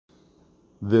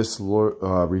This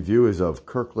review is of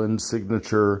Kirkland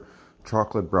Signature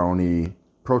Chocolate Brownie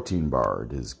Protein Bar.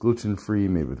 It is gluten-free,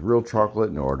 made with real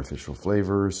chocolate, no artificial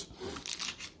flavors.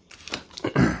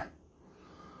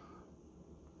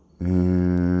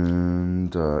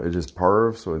 And it is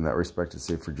parve, so in that respect it's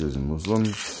safe for Jews and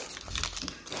Muslims.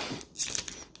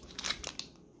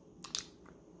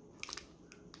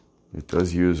 It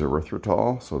does use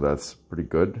erythritol, so that's pretty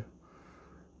good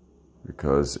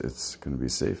because it's going to be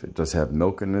safe. It does have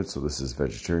milk in it, so this is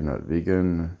vegetarian, not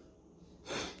vegan.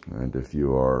 And if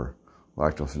you are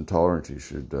lactose intolerant, you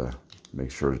should make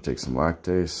sure to take some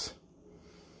lactase.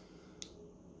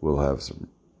 We'll have some,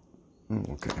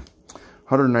 okay.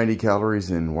 190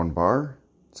 calories in one bar,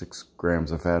 6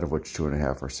 grams of fat, of which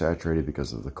 2.5 are saturated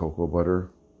because of the cocoa butter.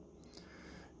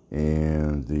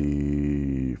 And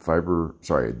the cholesterol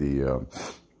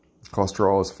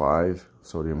is 5,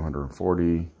 sodium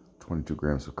 140, 22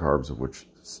 grams of carbs, of which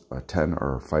 10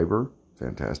 are fiber,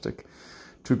 fantastic.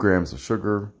 2 grams of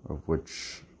sugar, of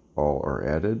which all are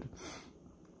added.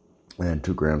 And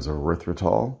 2 grams of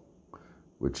erythritol,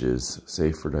 which is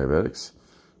safe for diabetics.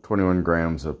 21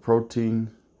 grams of protein.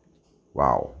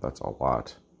 Wow, that's a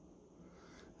lot.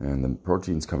 And the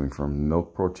protein's coming from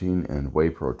milk protein and whey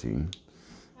protein.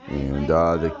 And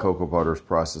the cocoa butter is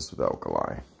processed with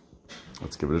alkali.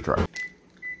 Let's give it a try.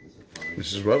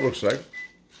 This is what it looks like.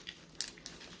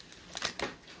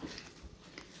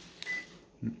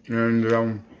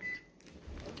 And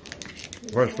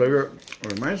what's flavor?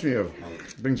 It reminds me of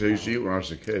things I used to eat when I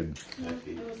was a kid. I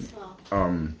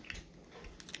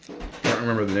can't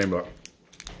remember the name, but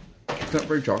it's not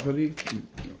very chocolatey.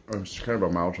 It's kind of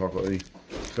a mild chocolatey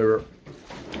flavor.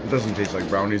 It doesn't taste like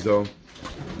brownies though.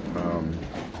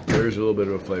 There is a little bit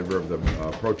of a flavor of the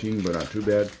protein, but not too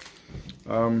bad.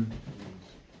 I'll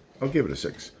give it a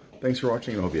 6. Thanks for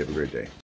watching. I hope you have a great day.